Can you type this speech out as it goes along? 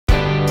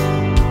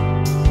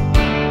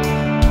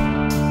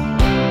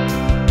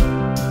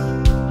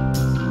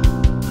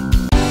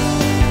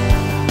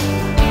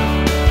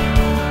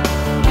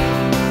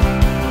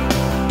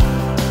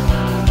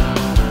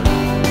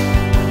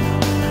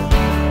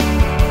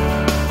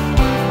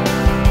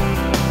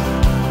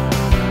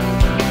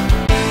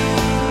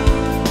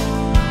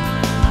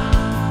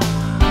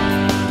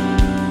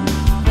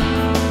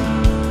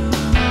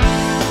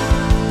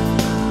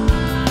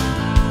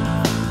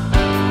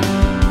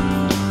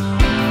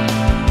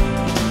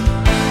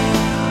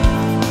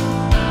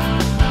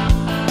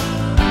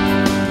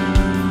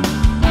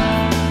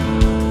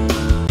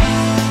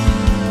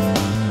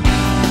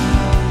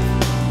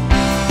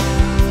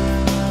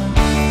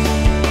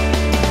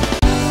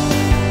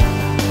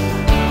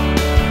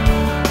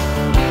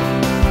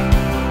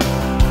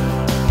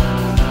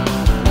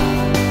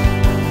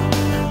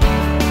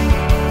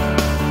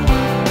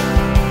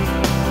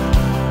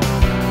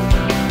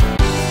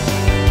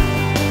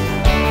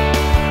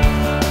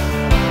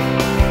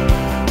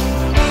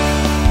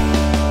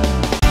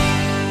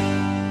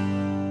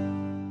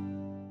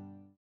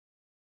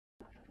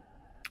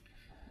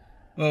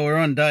Well, we're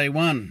on day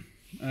one.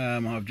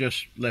 I've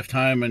just left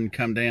home and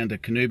come down to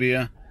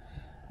Canoobia,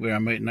 where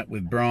I'm meeting up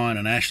with Brian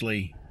and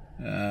Ashley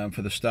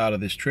for the start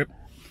of this trip.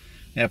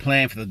 Our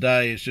plan for the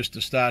day is just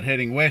to start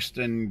heading west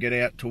and get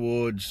out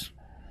towards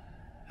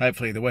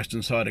hopefully the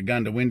western side of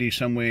Gundawindi,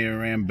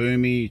 somewhere around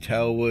Boomy,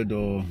 Talwood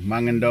or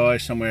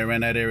Mungandai, somewhere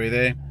around that area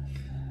there.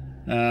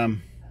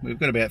 We've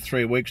got about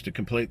 3 weeks to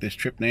complete this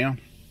trip now.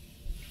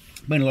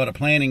 Been a lot of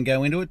planning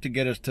go into it to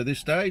get us to this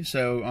stage,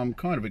 so I'm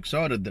kind of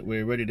excited that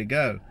we're ready to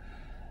go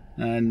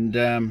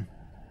and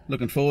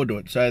looking forward to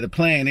it. So the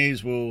plan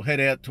is we'll head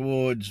out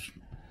towards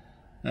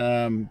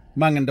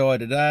Mungandai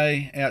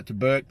today, out to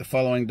Burke the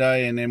following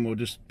day, and then we'll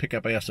just pick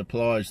up our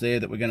supplies there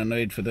that we're going to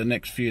need for the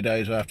next few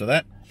days after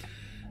that.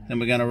 Then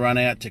we're going to run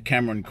out to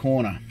Cameron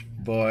Corner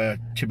via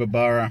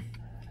Tibooburra,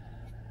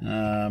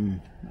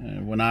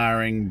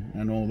 Wanaring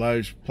and all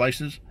those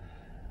places,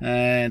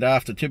 and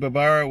after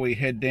Tibooburra we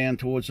head down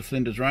towards the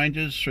Flinders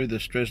Ranges through the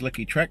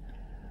Strzelecki track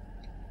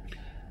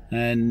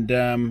and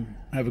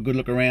have a good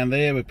look around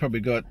there. We've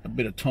probably got a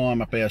bit of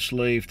time up our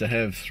sleeve to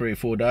have 3 or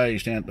 4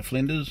 days down at the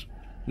Flinders,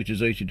 which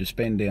is easy to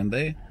spend down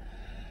there.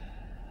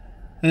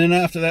 And then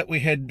after that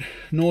we head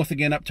north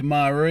again up to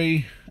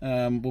Maree.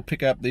 We'll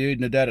pick up the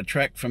Oodnadatta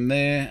track from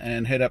there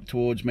and head up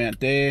towards Mount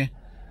Dare.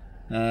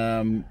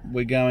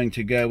 We're going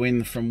to go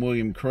in from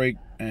William Creek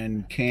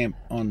and camp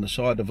on the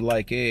side of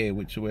Lake Eyre,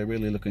 which we're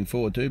really looking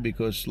forward to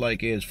because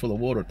Lake Eyre is full of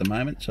water at the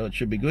moment, so it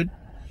should be good.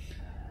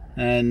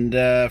 And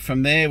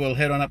from there we'll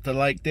head on up to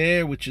Lake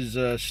Dare, which is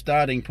a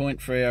starting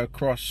point for our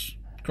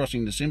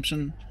crossing the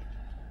Simpson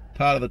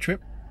part of the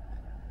trip.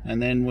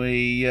 And then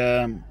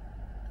we're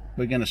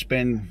going to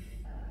spend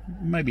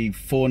maybe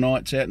 4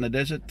 nights out in the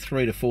desert,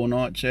 3 to 4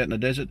 nights out in the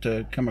desert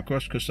to come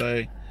across, because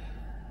they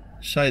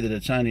say that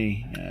it's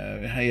only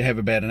you have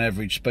about an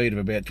average speed of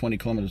about 20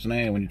 kilometres an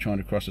hour when you're trying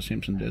to cross the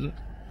Simpson Desert.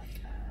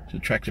 So the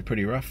tracks are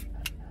pretty rough.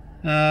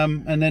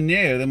 And then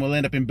then we'll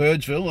end up in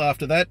Birdsville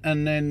after that,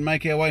 and then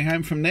make our way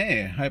home from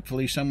there,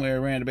 hopefully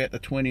somewhere around about the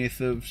 20th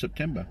of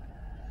September.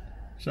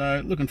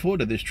 So looking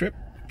forward to this trip.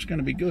 It's going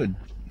to be good.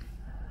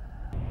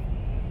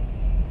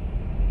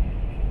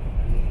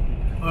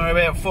 We're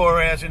about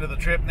 4 hours into the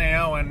trip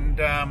now, and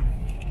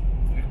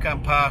we've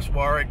come past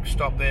Warwick,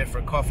 stopped there for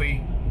a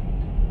coffee.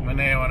 We're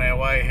now on our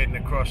way heading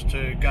across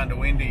to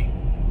Gundawindi.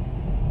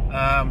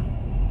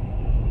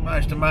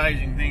 Most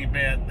amazing thing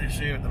about this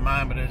here at the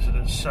moment is that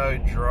it's so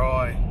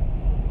dry.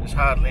 There's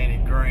hardly any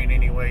green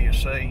anywhere you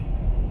see.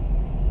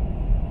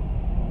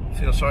 I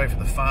feel sorry for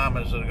the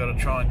farmers that have got to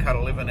try and cut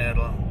a living out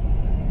of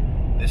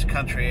this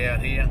country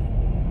out here.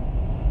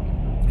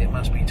 It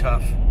must be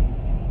tough.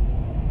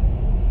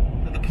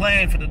 But the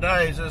plan for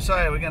today is, as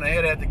I say, we're going to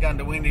head out to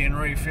Gundawindi and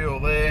refuel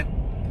there.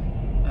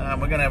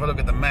 We're going to have a look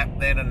at the map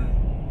then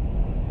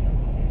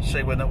and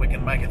see whether we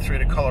can make it through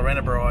to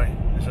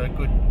Coloranabri. There's a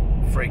good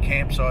free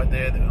campsite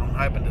there that I'm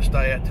hoping to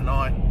stay at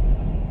tonight.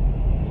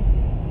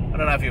 I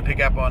don't know if you'll pick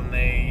up on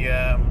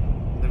the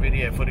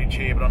video footage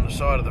here, but on the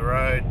side of the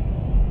road,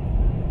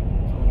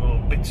 some little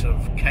bits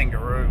of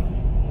kangaroo.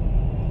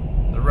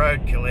 The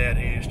roadkill out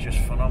here is just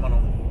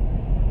phenomenal.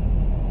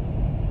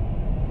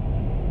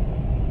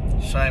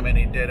 So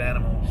many dead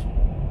animals.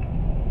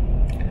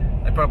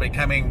 They probably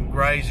come in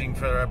grazing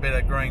for a bit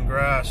of green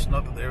grass.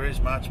 Not that there is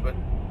much, but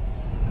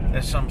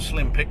there's some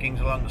slim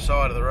pickings along the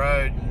side of the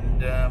road,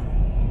 and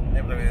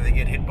inevitably they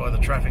get hit by the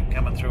traffic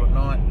coming through at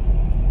night.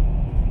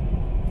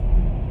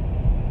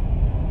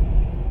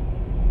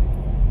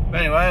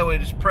 But anyway, we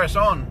just press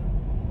on.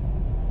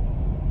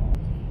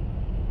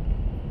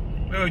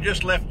 We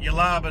just left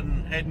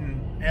Yalarbin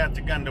heading out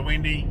to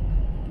Gundawindi.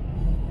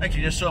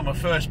 Actually just saw my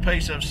first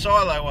piece of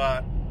silo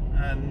art,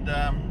 and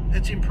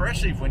it's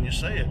impressive when you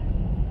see it.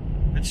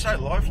 It's so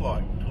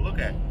lifelike to look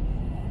at.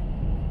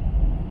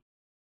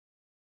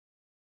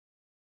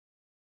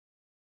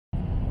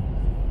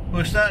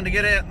 We're starting to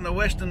get out in the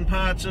western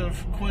parts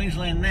of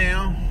Queensland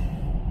now.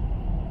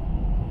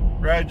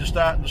 Roads are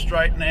starting to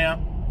straighten out.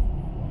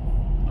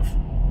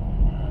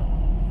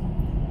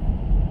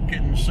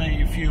 Getting to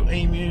see a few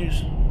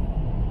emus,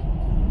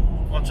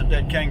 lots of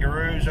dead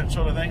kangaroos, that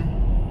sort of thing.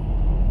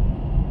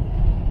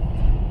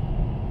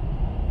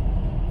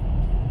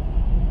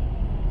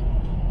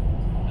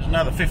 There's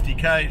another 50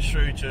 k's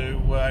through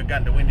to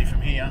Gundawindi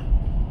from here.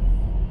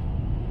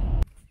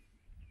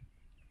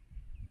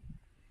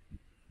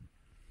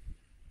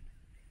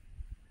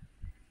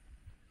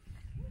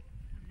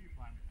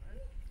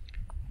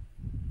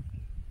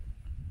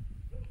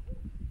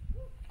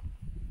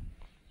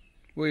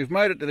 We've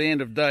made it to the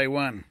end of day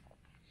one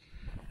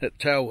at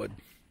Talwood.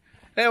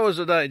 How was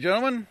the day,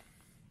 gentlemen?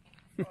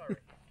 Totally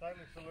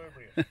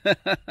salubrious.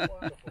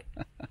 Wonderful.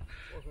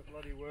 Wasn't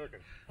bloody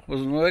working.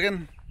 Wasn't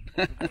working?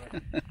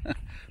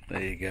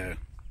 There you go.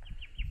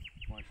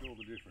 Makes all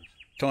the difference.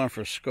 Time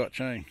for a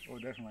scotch, eh? Oh,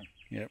 definitely.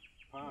 Yep.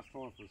 Past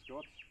time for a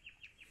scotch.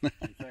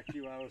 In fact,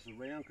 you owe us a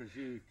round because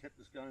you kept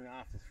us going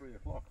after 3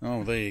 o'clock.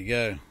 Oh, there you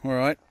go. All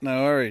right,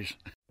 no worries.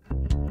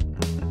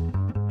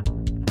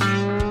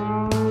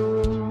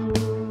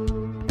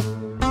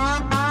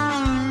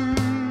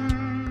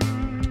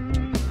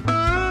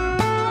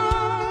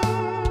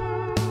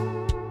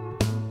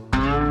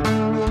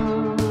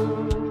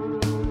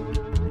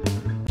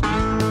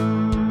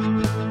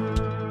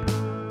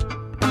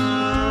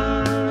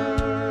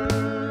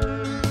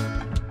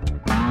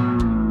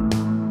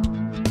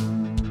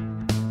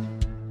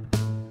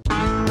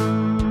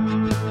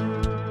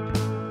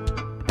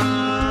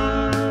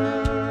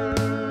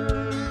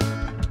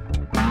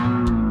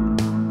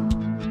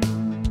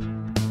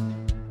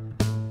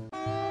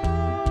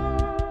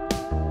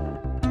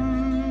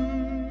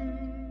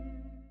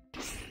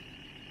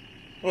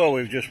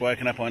 just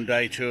woken up on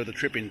day 2 of the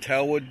trip in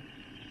Talwood.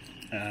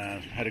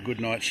 Had a good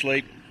night's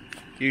sleep.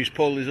 Used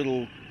Paulie's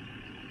little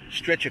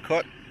stretcher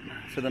cot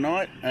for the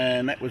night,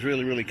 and that was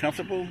really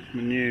comfortable.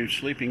 My new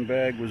sleeping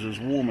bag was as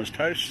warm as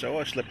toast, so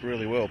I slept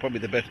really well. Probably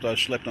the best I've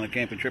slept on a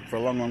camping trip for a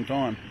long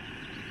time.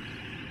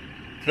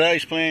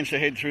 Today's plans to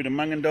head through to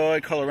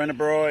Mungandai,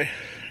 Collarenebri,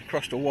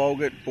 across to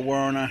Walgett,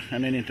 Warriner,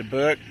 and then into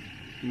Burke.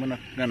 We're not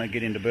going to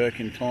get into Burke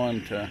in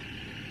time to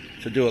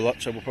do a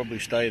lot, so we'll probably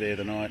stay there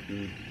tonight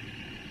and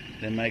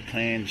then make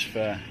plans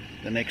for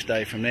the next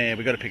day from there.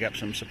 We've got to pick up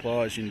some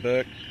supplies in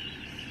Burke,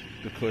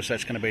 because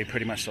that's going to be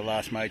pretty much the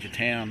last major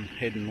town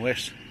heading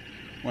west.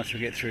 Once we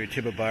get through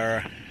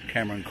Tibooburra,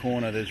 Cameron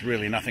Corner, there's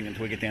really nothing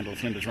until we get down to the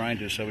Flinders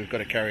Ranges, so we've got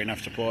to carry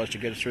enough supplies to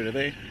get us through to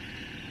there.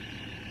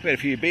 We had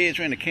a few beers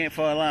around the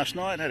campfire last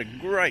night, had a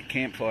great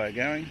campfire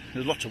going.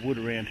 There's lots of wood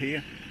around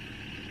here,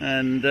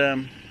 and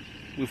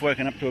we've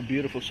woken up to a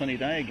beautiful sunny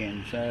day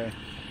again, so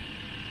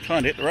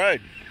time to hit the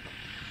road.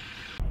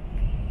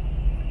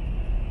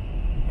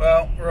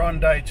 Well, we're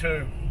on day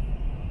 2.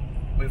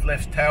 We've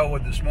left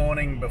Talwood this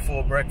morning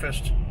before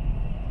breakfast,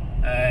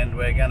 and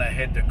we're going to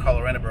head to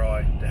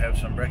Collarenebri to have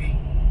some brekkie.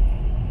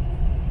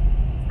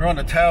 We're on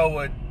the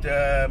Talwood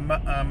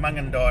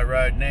Mungandai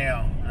road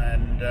now,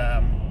 and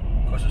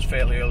because it's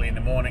fairly early in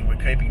the morning, we're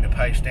keeping the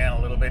pace down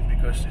a little bit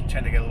because we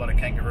tend to get a lot of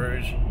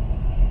kangaroos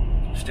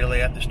still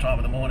out this time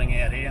of the morning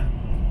out here,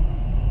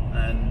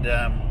 and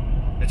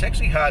it's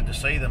actually hard to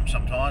see them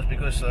sometimes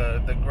because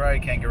the grey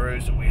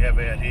kangaroos that we have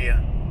out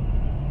here,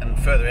 and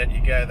further out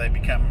you go, they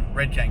become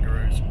red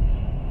kangaroos.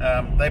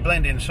 They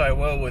blend in so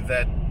well with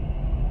that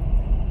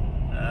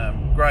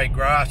grey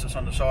grass that's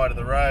on the side of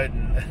the road,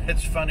 and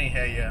it's funny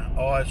how your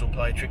eyes will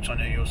play tricks on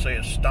you. You'll see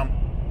a stump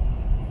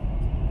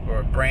or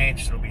a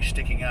branch that'll be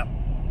sticking up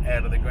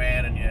out of the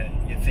ground,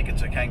 and you think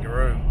it's a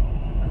kangaroo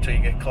until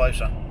you get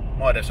closer.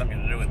 Might have something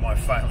to do with my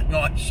failing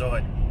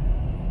eyesight.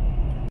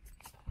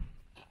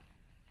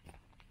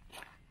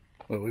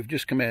 Well, we've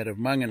just come out of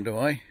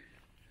Mungandai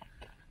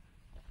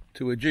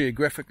to a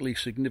geographically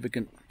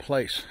significant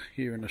place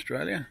here in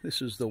Australia.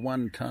 This is the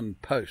 1 ton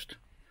post,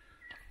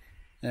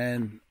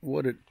 and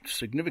what its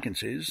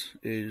significance is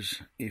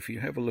if you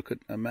have a look at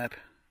a map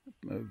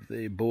of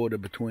the border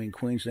between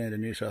Queensland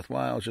and New South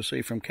Wales, you'll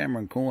see from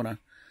Cameron Corner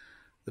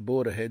the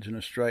border heads in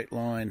a straight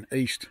line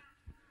east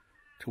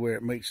to where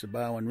it meets the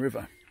Barwon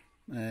River,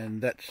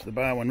 and that's the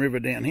Barwon River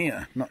down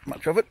here. Not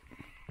much of it.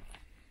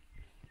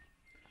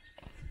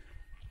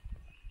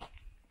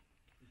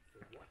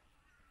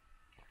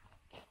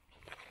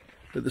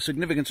 But the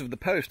significance of the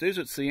post is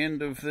it's the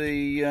end of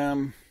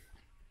the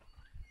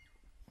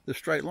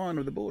straight line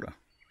of the border.